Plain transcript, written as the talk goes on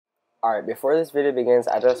Alright, before this video begins,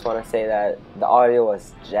 I just want to say that the audio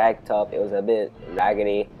was jacked up. It was a bit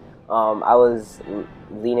raggedy. I was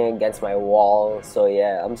leaning against my wall, so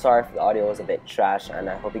yeah, I'm sorry if the audio was a bit trash, and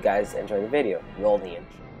I hope you guys enjoy the video. Roll the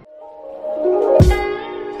intro.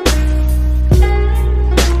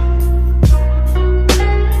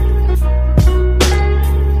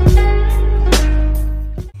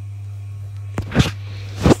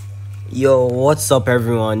 Yo, what's up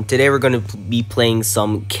everyone? Today we're going to be playing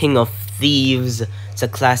some King of Thieves. It's a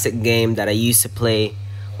classic game that I used to play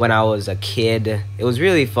when I was a kid. It was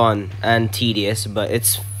really fun and tedious, but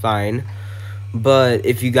it's fine. But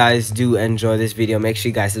if you guys do enjoy this video, make sure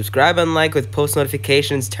you guys subscribe and like with post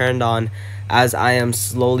notifications turned on, as I am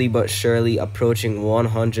slowly but surely approaching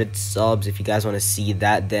 100 subs. If you guys want to see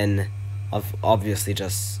that, then obviously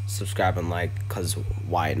just subscribe and like, because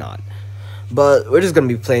why not? But we're just going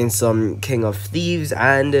to be playing some King of Thieves,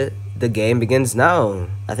 and the game begins now.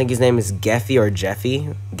 I think his name is Geffy or Jeffy.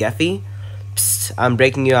 Geffy? Psst, I'm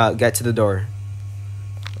breaking you out. Get to the door.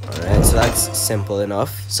 Alright, so that's simple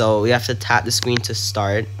enough. So we have to tap the screen to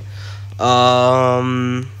start.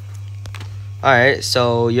 Alright,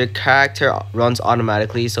 so your character runs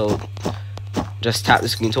automatically, so just tap the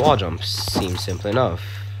screen to wall jump. Seems simple enough,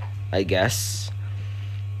 I guess.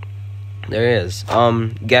 There it is.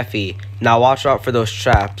 Geffy. Now watch out for those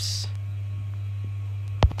traps.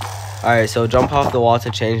 Alright, so jump off the wall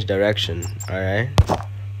to change direction. Alright.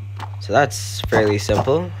 So that's fairly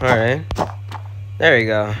simple. Alright. There we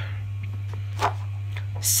go.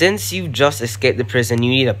 Since you just escaped the prison,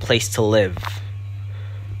 you need a place to live.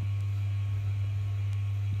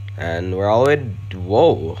 And we're all the way...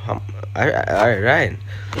 Whoa. Alright.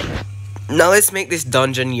 Now let's make this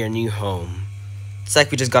dungeon your new home. It's like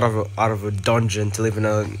we just got out of a dungeon to live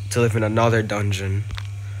in another dungeon.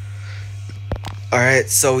 Alright,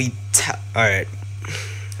 so alright.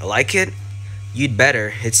 Like it? You'd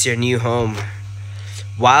better. It's your new home.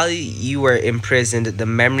 While you were imprisoned, the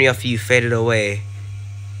memory of you faded away.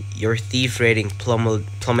 Your thief rating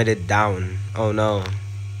plummeted down. Oh no.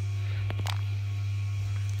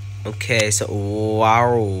 Okay, so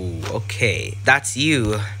wow. Okay, that's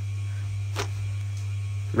you,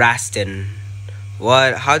 Rastin.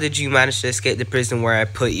 What? How did you manage to escape the prison where I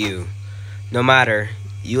put you? No matter.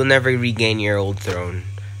 You'll never regain your old throne.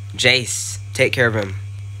 Jace, take care of him.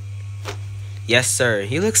 Yes, sir.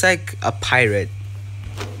 He looks like a pirate.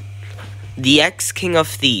 The ex-King of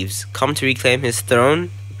Thieves. Come to reclaim his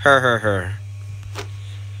throne? Her.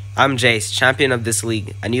 I'm Jace, champion of this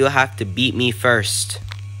league, and you'll have to beat me first.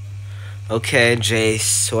 Okay,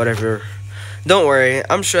 Jace, whatever. Don't worry,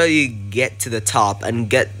 I'm sure you get to the top and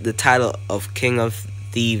get the title of King of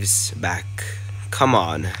Thieves back. Come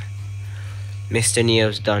on. Mr.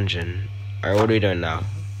 Neo's dungeon. Alright, what are we doing now?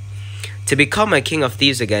 To become a King of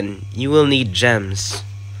Thieves again, you will need gems.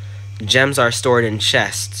 Gems are stored in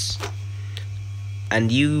chests,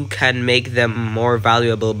 and you can make them more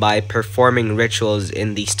valuable by performing rituals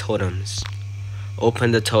in these totems.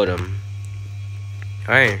 Open the totem.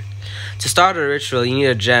 Alright. To start a ritual, you need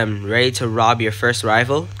a gem. Ready to rob your first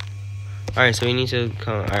rival? Alright, so we need to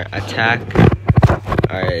come. Alright, attack.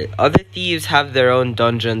 Alright, other thieves have their own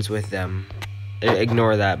dungeons with them.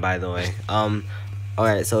 Ignore that, by the way.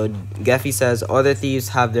 Alright, so Geffy says other thieves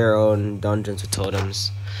have their own dungeons with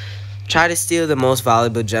totems. Try to steal the most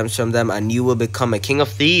valuable gems from them, and you will become a King of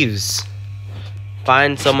Thieves.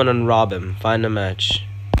 Find someone and rob him. Find a match.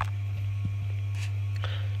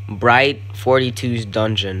 Bright 42's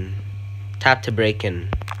dungeon. Tap to break in.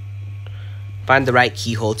 Find the right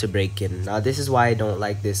keyhole to break in. Now this is why I don't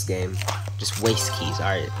like this game. Just waste keys.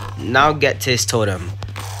 Alright. Now get to his totem.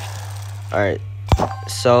 Alright.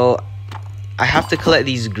 So I have to collect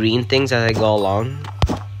these green things as I go along.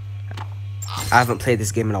 I haven't played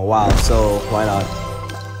this game in a while, so why not?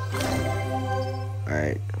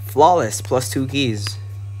 Alright. Flawless. Plus 2 keys.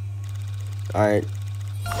 Alright.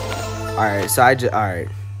 Alright. So alright.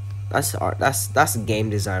 That's game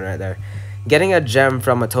design right there. Getting a gem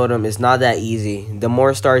from a totem is not that easy. The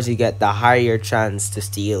more stars you get, the higher your chance to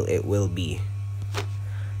steal it will be.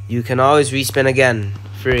 You can always respin again.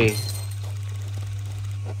 Free.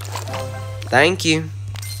 Thank you.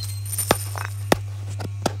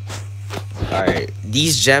 Alright.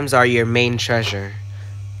 These gems are your main treasure.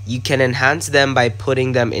 You can enhance them by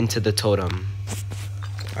putting them into the totem.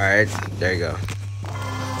 Alright. There you go.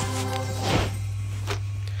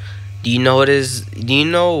 Do you know what is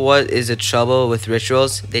the trouble with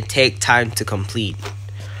rituals? They take time to complete.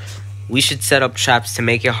 We should set up traps to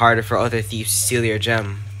make it harder for other thieves to steal your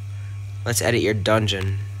gem. Let's edit your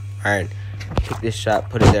dungeon. Alright. Pick this trap,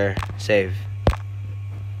 put it there. Save.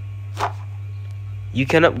 You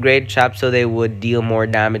can upgrade traps so they would deal more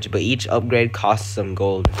damage, but each upgrade costs some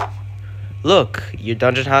gold. Look, your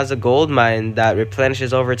dungeon has a gold mine that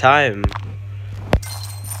replenishes over time.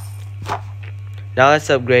 Now let's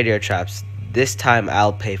upgrade your traps. This time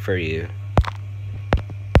I'll pay for you.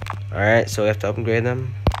 Alright, so we have to upgrade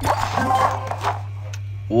them.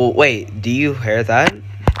 Well, wait, do you hear that?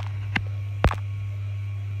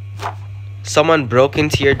 Someone broke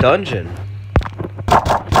into your dungeon.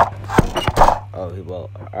 Oh, well,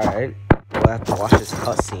 alright. We'll have to watch this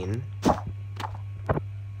cutscene.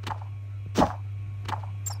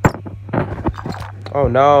 Oh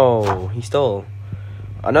no, he stole.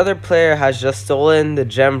 Another player has just stolen the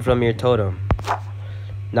gem from your totem.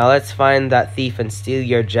 Now let's find that thief and steal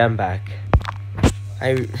your gem back.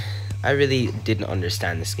 I really didn't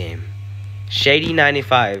understand this game.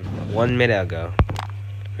 Shady95, 1 minute ago.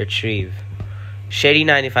 Retrieve.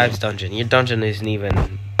 Shady95's dungeon. Your dungeon isn't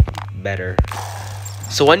even better.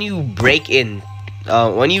 So when you break in,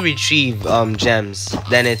 when you retrieve gems,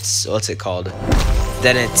 then it's, what's it called?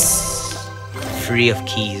 Then it's free of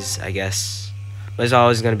keys, I guess. But it's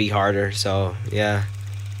always gonna be harder, so yeah.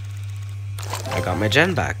 I got my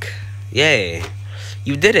gem back. Yay.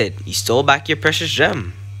 You did it. You stole back your precious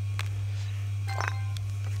gem.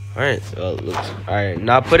 Alright, well, alright,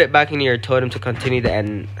 now put it back into your totem to continue the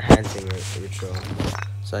enhancing ritual.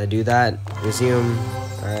 So I do that, resume,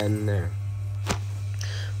 and there.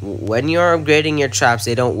 When you're upgrading your traps,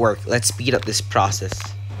 they don't work. Let's speed up this process.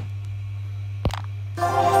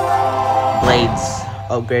 Blades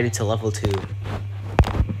upgraded to level 2.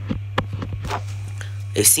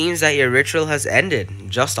 It seems that your ritual has ended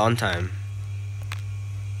just on time.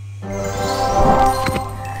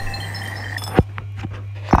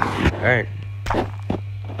 Alright.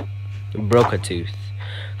 Broke a tooth.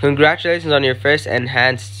 Congratulations on your first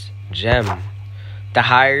enhanced gem. The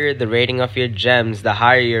higher the rating of your gems, the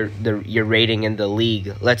higher your rating in the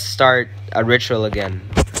league. Let's start a ritual again.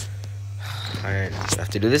 Alright, so I have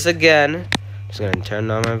to do this again. Just gonna turn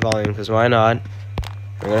on my volume because why not?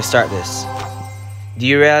 We're gonna start this. Do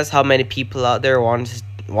you realize how many people out there want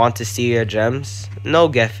to steal your gems? No,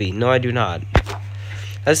 Geffy. No, I do not.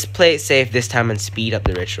 Let's play it safe this time and speed up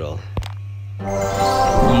the ritual.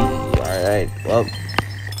 Alright, well.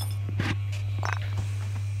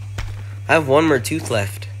 I have one more tooth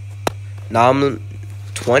left. Now I'm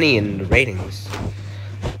 20 in the ratings.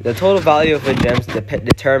 The total value of the gems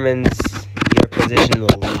determines your position in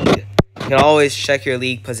the league. You can always check your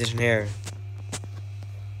league position here.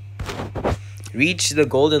 Reach the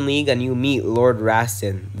Golden League and you meet Lord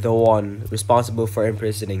Rastin, the one responsible for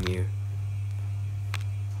imprisoning you.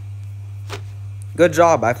 Good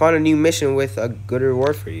job, I found a new mission with a good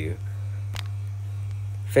reward for you.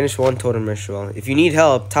 Finish one totem ritual. If you need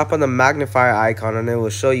help, tap on the magnifier icon and it will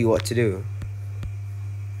show you what to do.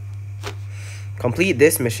 Complete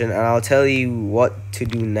this mission and I'll tell you what to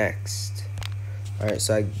do next. Alright,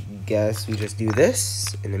 so I guess we just do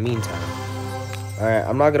this in the meantime. Alright,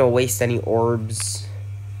 I'm not gonna waste any orbs.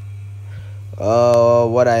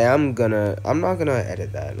 I'm not gonna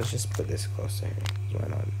edit that. Let's just put this closer here. Why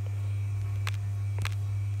not?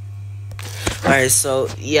 Alright, so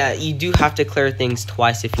yeah, you do have to clear things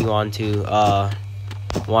twice if you want to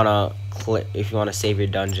save your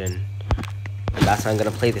dungeon. And that's how I'm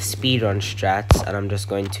gonna play the speedrun strats, and I'm just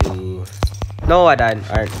going to no, I died.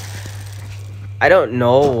 Alright. I don't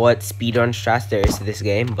know what speedrun strats there is to this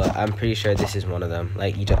game, but I'm pretty sure this is one of them.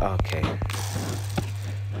 Like you just okay.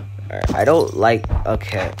 Alright, I don't like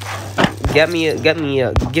okay. Give me a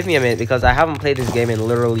minute because I haven't played this game in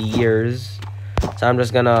literally years. So I'm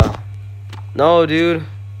just gonna no, dude.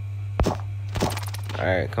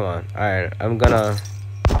 Alright, come on. Alright, I'm gonna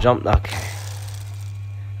jump. Okay.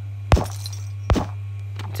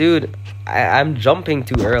 Dude, I'm jumping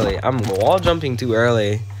too early. I'm wall jumping too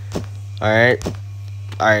early. Alright.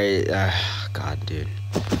 Alright. God, dude.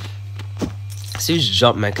 Let's use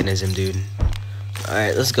jump mechanism, dude.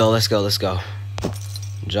 Alright, let's go.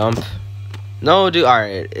 Jump. No, dude.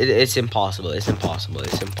 Alright. It's impossible. It's impossible.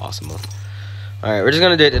 Alright, we're just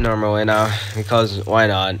gonna do it the normal way now. Because why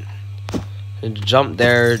not? Jump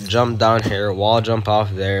there. Jump down here. Wall jump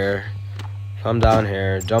off there. Come down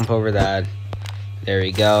here. Jump over that. There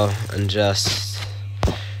we go. And just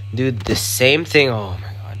do the same thing. Oh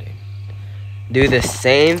my god, dude. Do the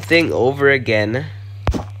same thing over again.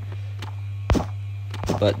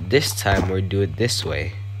 But this time we'll do it this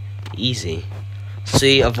way. Easy. So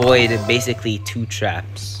you avoid basically 2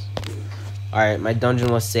 traps. Alright, my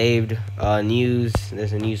dungeon was saved. News.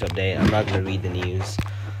 There's a news update. I'm not gonna read the news.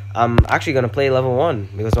 I'm actually gonna play level 1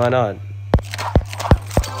 because why not?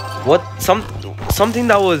 something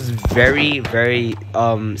that was very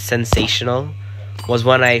sensational was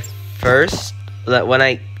when I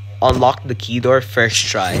unlocked the key door first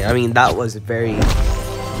try. I mean, that was very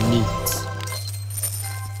neat.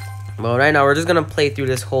 Well, right now we're just gonna play through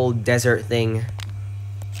this whole desert thing.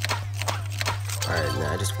 Alright,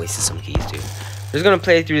 nah, I just wasted some keys, dude. We're just gonna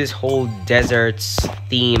play through this whole deserts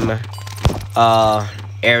theme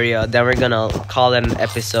area. Then we're gonna call it an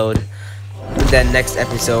episode. Then next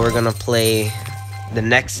episode we're gonna play the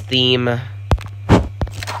next theme.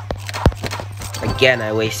 Again,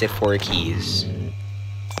 I wasted 4 keys.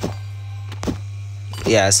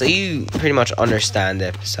 Yeah, so you pretty much understand the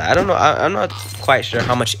episode. I don't know, I'm not quite sure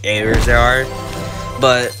how much errors there are,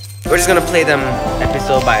 but we're just gonna play them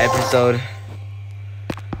episode by episode.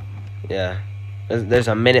 Yeah, there's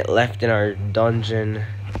a minute left in our dungeon.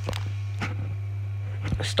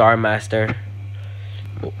 Star Master.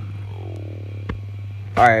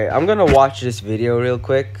 Alright, I'm gonna watch this video real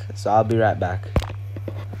quick, so I'll be right back.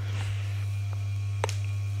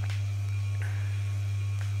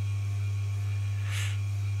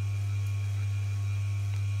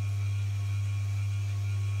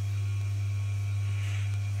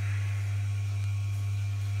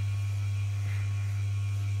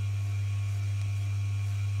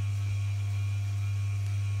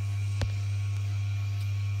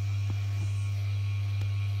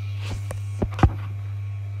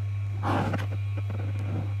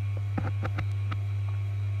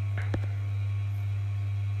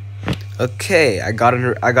 Okay, I got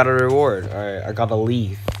a reward. Alright, I got a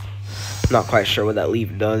leaf. Not quite sure what that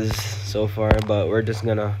leaf does so far, but we're just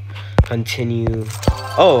gonna continue.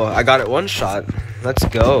 Oh, I got it one shot. Let's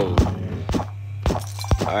go.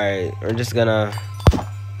 Alright, we're just gonna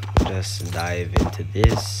dive into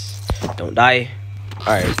this. Don't die.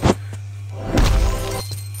 Alright.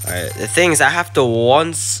 Alright, the thing is I have to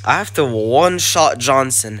one shot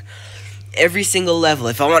Johnson every single level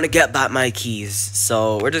if I want to get back my keys.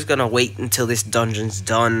 So we're just gonna wait until this dungeon's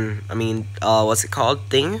done. I mean, what's it called?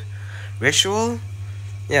 Ritual?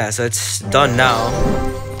 Yeah, so it's done now.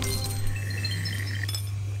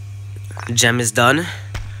 Gem is done,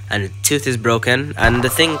 and the tooth is broken, and the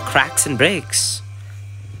thing cracks and breaks.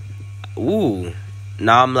 Ooh,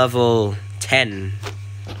 now I'm level 10.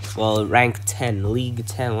 Well, rank 10, league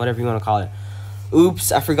 10, whatever you want to call it.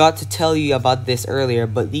 Oops, I forgot to tell you about this earlier,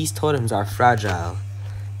 but these totems are fragile.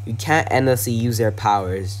 You can't endlessly use their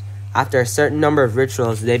powers. After a certain number of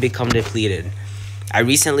rituals, they become depleted. I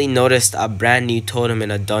recently noticed a brand new totem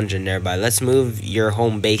in a dungeon nearby. Let's move your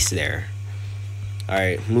home base there.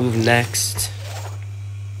 Alright, move next.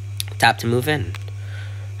 Tap to move in.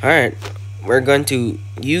 Alright,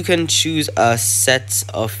 you can choose a set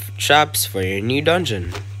of traps for your new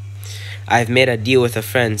dungeon. I've made a deal with a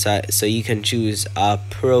friend so you can choose a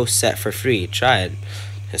pro set for free. Try it.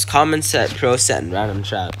 There's common set, pro set, and random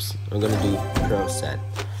traps. We're gonna do pro set.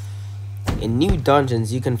 In new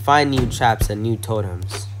dungeons, you can find new traps and new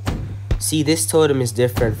totems. See, this totem is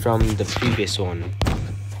different from the previous one.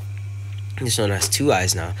 This one has 2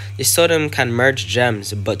 eyes now. This totem can merge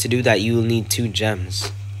gems, but to do that, you will need 2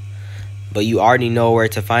 gems. But you already know where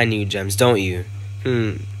to find new gems, don't you?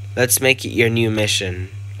 Let's make it your new mission.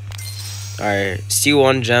 Alright, steal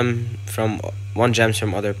 1 gems from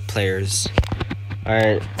other players.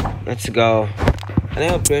 Alright, let's go. Can I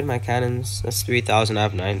upgrade my cannons? That's 3,000, I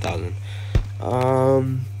have 9,000.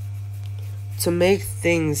 To make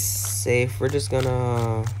things safe, we're just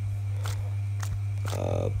gonna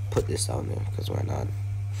put this down there, because why not?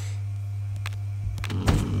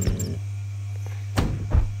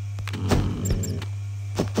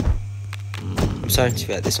 I'm starting to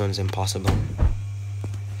feel like this one's impossible.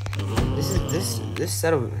 This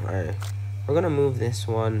set of, alright, we're gonna move this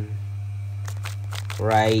one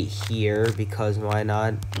right here, because why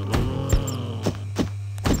not?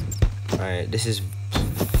 Alright, this is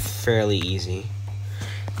fairly easy,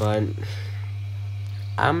 but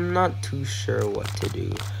I'm not too sure what to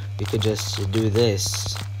do. We could just do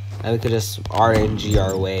this, and we could just RNG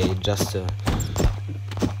our way just to,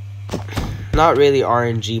 not really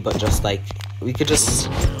RNG, but just like, we could just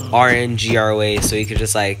RNG our way so we could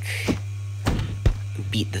just like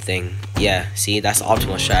beat the thing. Yeah, see, that's the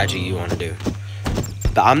optimal strategy you want to do.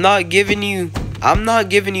 But I'm not giving you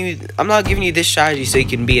this strategy so you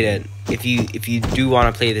can beat it if you do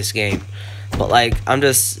want to play this game. But like, I'm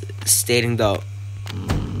just stating the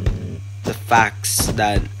facts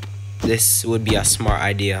that this would be a smart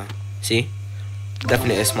idea. See?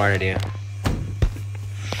 Definitely a smart idea.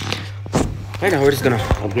 Right now we're just gonna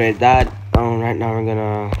upgrade that. Right now we're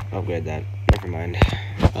gonna upgrade that. Never mind.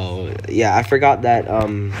 Oh yeah, I forgot that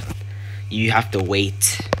you have to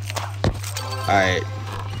wait Alright.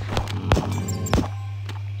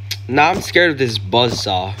 Now I'm scared of this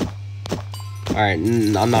buzzsaw. Alright,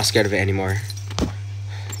 I'm not scared of it anymore.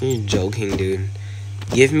 You're joking, dude.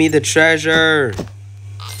 Give me the treasure.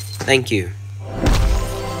 Thank you.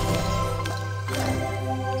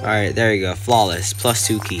 Alright, there you go. Flawless.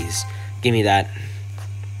 +2 keys. Give me that.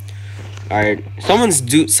 Alright.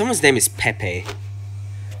 Someone's name is Pepe.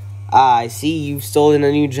 Ah, I see you've stolen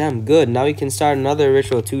a new gem. Good. Now we can start another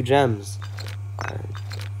ritual. 2 gems.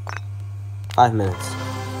 5 minutes.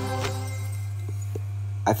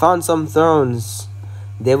 I found some thrones.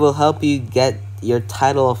 They will help you get your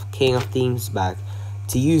title of King of Thieves back.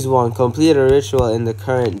 To use one, complete a ritual in the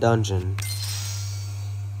current dungeon.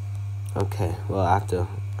 Okay, well, I have to.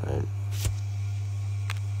 Alright.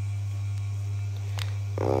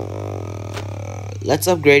 Let's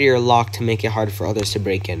upgrade your lock to make it hard for others to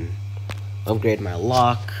break in. Upgrade my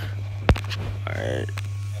lock. Alright.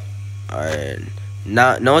 Alright.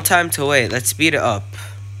 No time to wait. Let's speed it up.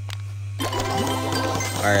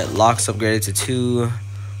 Alright, locks upgraded to 2.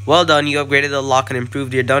 Well done, you upgraded the lock and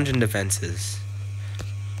improved your dungeon defenses.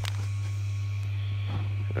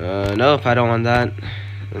 Nope, I don't want that.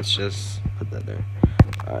 Let's just put that there.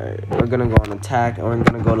 Alright, we're gonna go on attack, and we're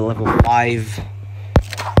gonna go to level 5.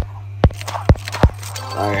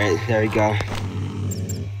 Alright, there we go.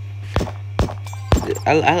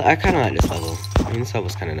 I kinda like this level. I mean, this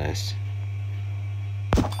level's kinda nice.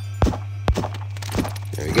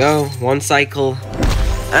 There we go, 1 cycle.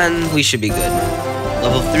 And we should be good.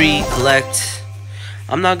 Level 3, collect.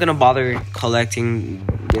 I'm not gonna bother collecting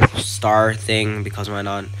this star thing because why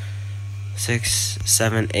not? 6,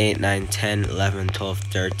 7, 8, 9, 10, 11, 12,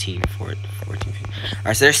 13, 14, 15.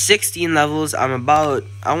 Alright, so there's 16 levels. I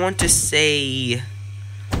want to say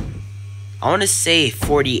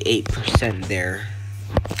 48% there.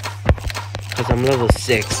 Because I'm level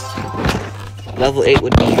 6. Level 8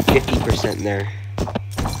 would be 50% there.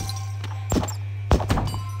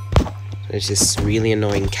 There's this really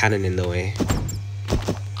annoying cannon in the way.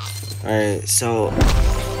 Alright, so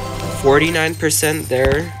 49%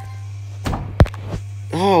 there.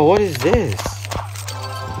 Oh, what is this?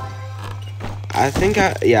 I think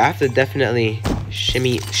I have to definitely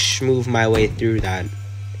schmoove my way through that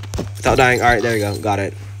without dying. Alright, there we go. Got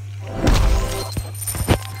it.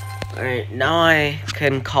 Alright, now I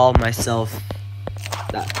can call myself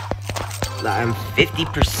that I'm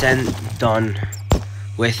 50% done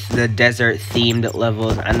with the desert themed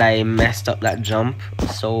levels, and I messed up that jump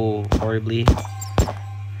so horribly.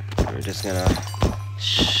 We're just gonna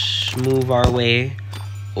move our way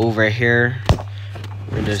over here.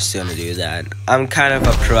 We're just gonna do that. I'm kind of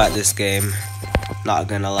a pro at this game, not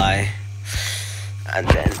gonna lie. And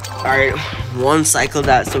then, alright, 1 cycle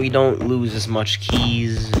that so we don't lose as much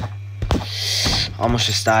keys. Almost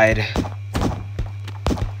just died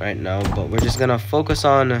right now, but we're just gonna focus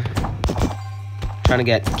on trying to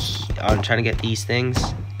get these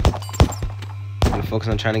things. I'm gonna focus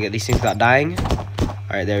on trying to get these things without dying.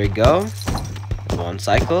 Alright, there we go. 1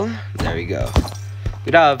 cycle. There we go.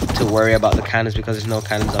 We don't have to worry about the cannons because there's no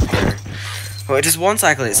cannons up here. Oh, just 1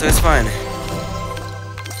 cycle it, so it's fine.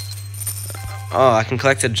 Oh, I can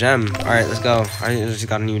collect a gem. Alright, let's go. I just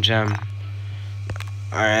got a new gem.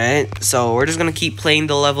 Alright, so we're just gonna keep playing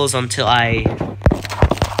the levels until I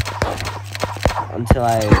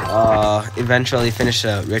eventually finish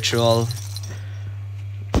a ritual.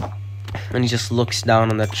 And he just looks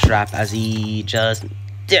down on the trap as he just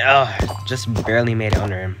barely made it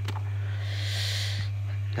under him.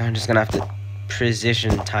 Now I'm just gonna have to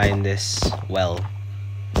precision time this well.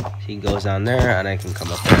 So he goes down there, and I can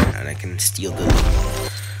come up there, and I can steal the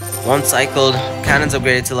loot. 1 cycled, cannons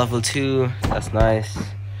upgraded to level 2. That's nice.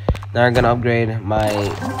 Now I'm gonna upgrade my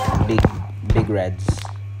big reds.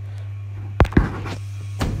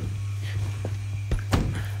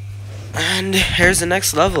 And here's the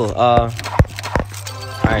next level.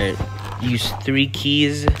 Alright, use 3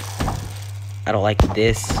 keys. I don't like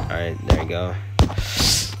this. Alright, there you go.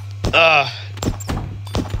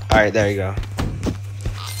 Alright, there you go.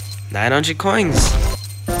 900 coins.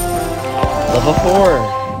 Level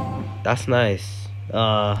 4. That's nice.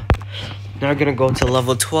 Now we're gonna go to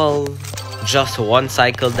level 12. Just 1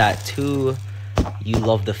 cycle that too. You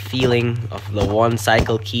love the feeling of the 1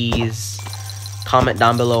 cycle keys. Comment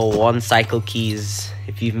down below 1 cycle keys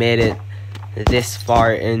if you've made it this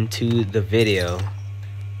far into the video.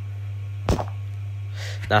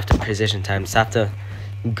 Now after precision time, just have to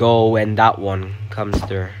go when that one comes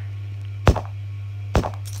through.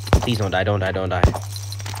 Please don't die, don't die, don't die.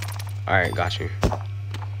 Alright, got you.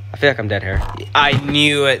 I feel like I'm dead here. I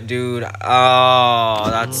knew it, dude. Oh,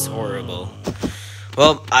 that's horrible.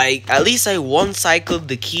 Well, at least I one cycled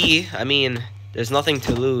the key. I mean, there's nothing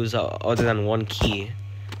to lose other than one key.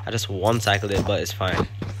 I just one cycled it, but it's fine.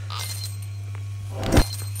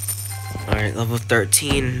 Alright, level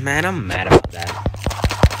 13. Man, I'm mad about that.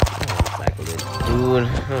 I one cycled it. Dude,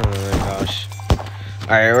 oh my gosh.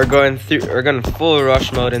 Alright, we're going full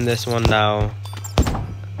rush mode in this one now.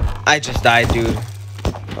 I just died, dude.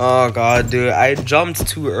 Oh god, dude, I jumped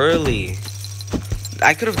too early.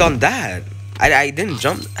 I could have done that. I didn't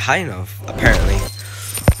jump high enough, apparently.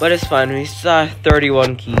 But it's fine. We saw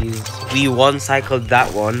 31 keys. We one cycled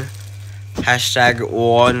that one. Hashtag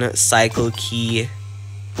one cycle key.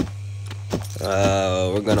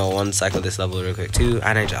 We're gonna one cycle this level real quick too.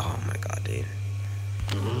 And oh my god, dude.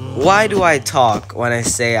 Why do I talk when I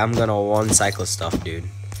say I'm gonna one cycle stuff, dude?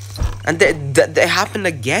 And they happened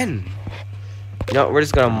again. You know, we're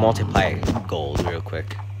just gonna multiply gold real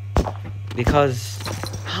quick. Because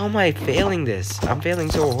how am I failing this? I'm failing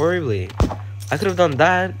so horribly. I could have done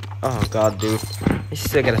that. Oh god, dude. I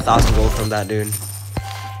still get 1,000 gold from that, dude.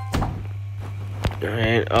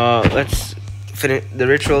 Alright, let's finish. The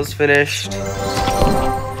ritual's finished.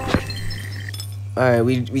 Alright,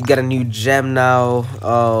 we get a new gem now.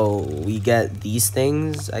 Oh, we get these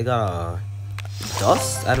things. I got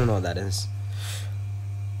dust? I don't know what that is.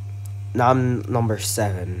 Now I'm number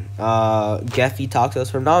 7. Geffy talks to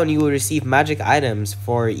us. From now on, you will receive magic items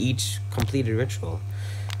for each completed ritual.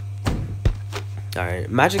 Alright,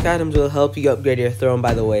 magic items will help you upgrade your throne,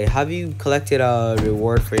 by the way. Have you collected a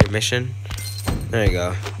reward for your mission? There you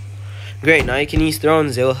go. Great, now you can use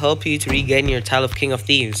thrones. It will help you to regain your title of King of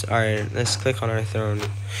Thieves. Alright, let's click on our throne.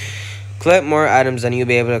 Collect more items and you'll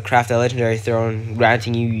be able to craft a legendary throne,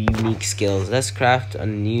 granting you unique skills. Let's craft a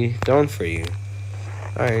new throne for you.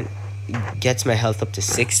 Alright. Gets my health up to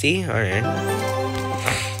 60. Alright.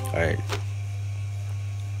 Alright.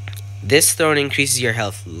 This throne increases your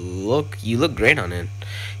health. You look great on it.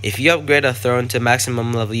 If you upgrade a throne to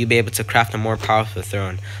maximum level, you'll be able to craft a more powerful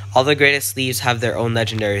throne. All the greatest thieves have their own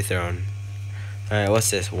legendary throne. Alright, what's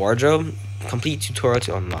this? Wardrobe? Complete tutorial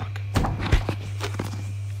to unlock.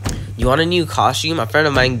 You want a new costume? A friend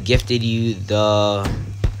of mine gifted you the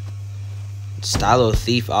Stylo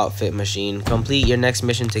Thief outfit machine. Complete your next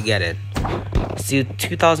mission to get it. See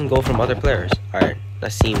 2,000 gold from other players. Alright,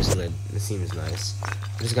 that seems lit. That seems nice.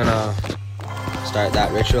 I'm just gonna start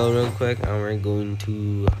that ritual real quick, and we're going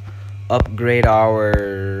to upgrade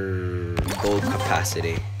our gold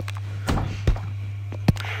capacity.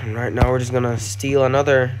 And right now we're just gonna steal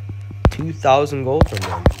another 2,000 gold from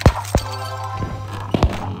them.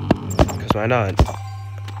 Cause why not?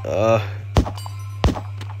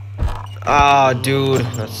 Ah, dude,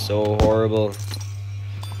 that's so horrible.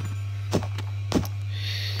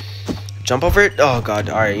 Jump over it? Oh god,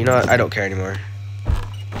 alright, you know what? I don't care anymore.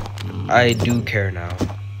 I do care now.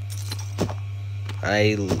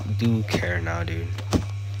 I do care now, dude.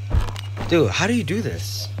 Dude, how do you do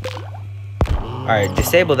this? Alright,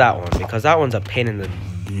 disable that one, because that one's a pain in the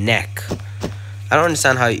neck. I don't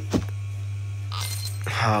understand how you...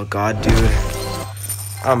 Oh god, dude.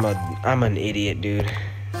 I'm an idiot, dude.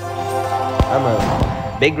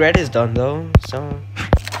 Big red is done though, so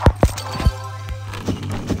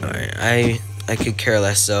alright, I could care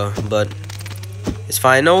less though, but it's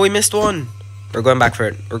fine. No, we missed one. We're going back for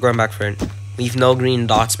it. We're going back for it. Leave no green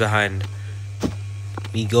dots behind.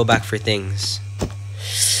 We go back for things.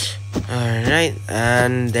 Alright,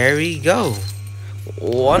 and there we go.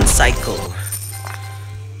 One cycle.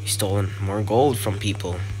 We stolen more gold from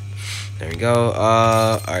people. There we go.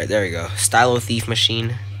 Alright, there we go. Stylo Thief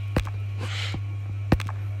machine.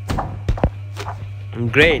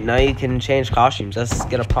 Great, now you can change costumes. Let's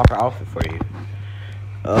get a proper outfit for you.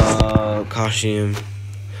 Costume.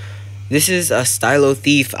 This is a Stylo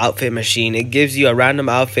Thief outfit machine. It gives you a random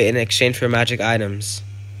outfit in exchange for magic items.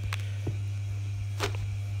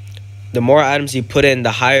 The more items you put in,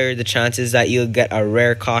 the higher the chances that you'll get a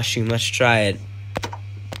rare costume. Let's try it.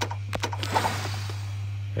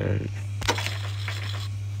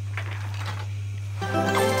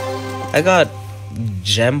 I got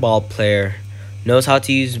Gem Ball Player. Know how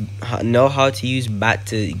to use bat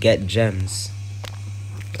to get gems.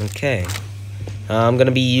 Okay. I'm gonna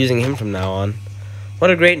be using him from now on. What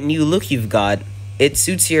a great new look you've got. It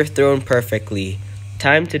suits your throne perfectly.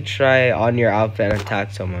 Time to try on your outfit and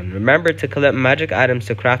attack someone. Remember to collect magic items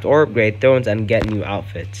to craft or upgrade thrones and get new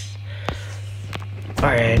outfits.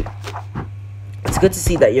 Alright. It's good to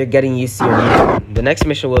see that you're getting used to your new throne. The next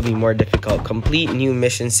mission will be more difficult. Complete new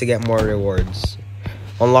missions to get more rewards.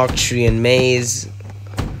 Unlock tree and maze.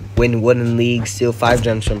 Win wooden league. Steal 5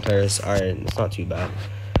 gems from players. Alright, it's not too bad.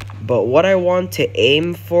 But what I want to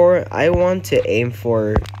aim for,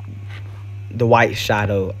 the white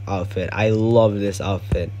shadow outfit. I love this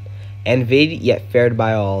outfit. Envied yet feared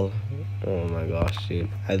by all. Oh my gosh, dude.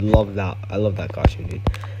 I love that costume, dude.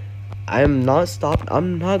 I'm not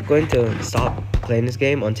going to stop playing this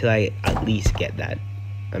game until I at least get that.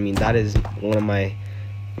 I mean, that is one of my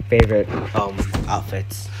favorite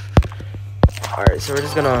outfits. Alright, so we're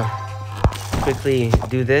just gonna quickly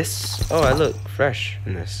do this. Oh, I look fresh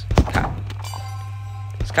in this cap.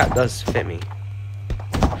 This cap does fit me.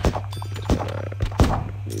 Just gonna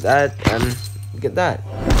do that and get that.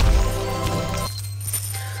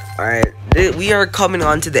 Alright, we are coming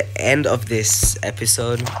on to the end of this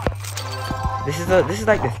episode. This is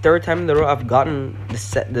like the third time in the row I've gotten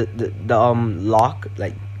the lock,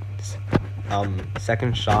 like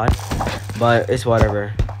second shot, but it's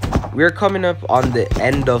whatever. We're coming up on the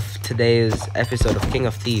end of today's episode of King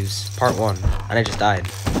of Thieves Part 1, and I just died.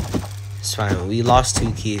 It's fine. We lost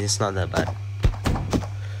 2 keys. It's not that bad.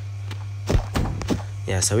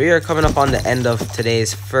 Yeah, so we are coming up on the end of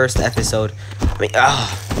today's first episode.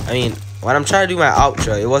 I mean, when I'm trying to do my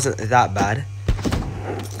outro, it wasn't that bad.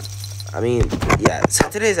 I mean, yeah, so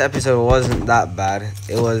today's episode wasn't that bad.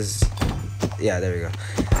 It was, yeah, there we go.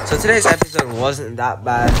 So today's episode wasn't that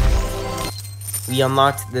bad. We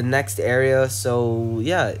unlocked the next area, so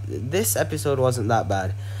yeah, this episode wasn't that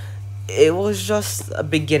bad. It was just a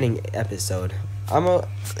beginning episode.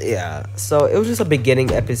 Yeah, so it was just a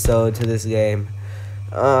beginning episode to this game.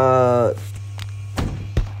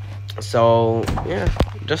 So yeah,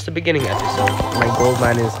 just a beginning episode. My gold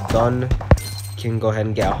mine is done. Can go ahead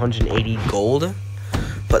and get 180 gold,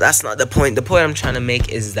 but that's not the point. The point I'm trying to make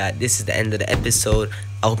is that this is the end of the episode.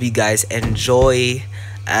 I hope you guys enjoy,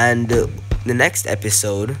 and the next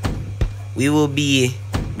episode we will be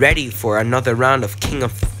ready for another round of King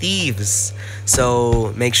of Thieves.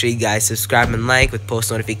 So make sure you guys subscribe and like with post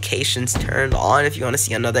notifications turned on if you want to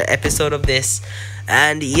see another episode of this.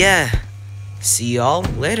 And yeah, see y'all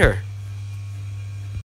later.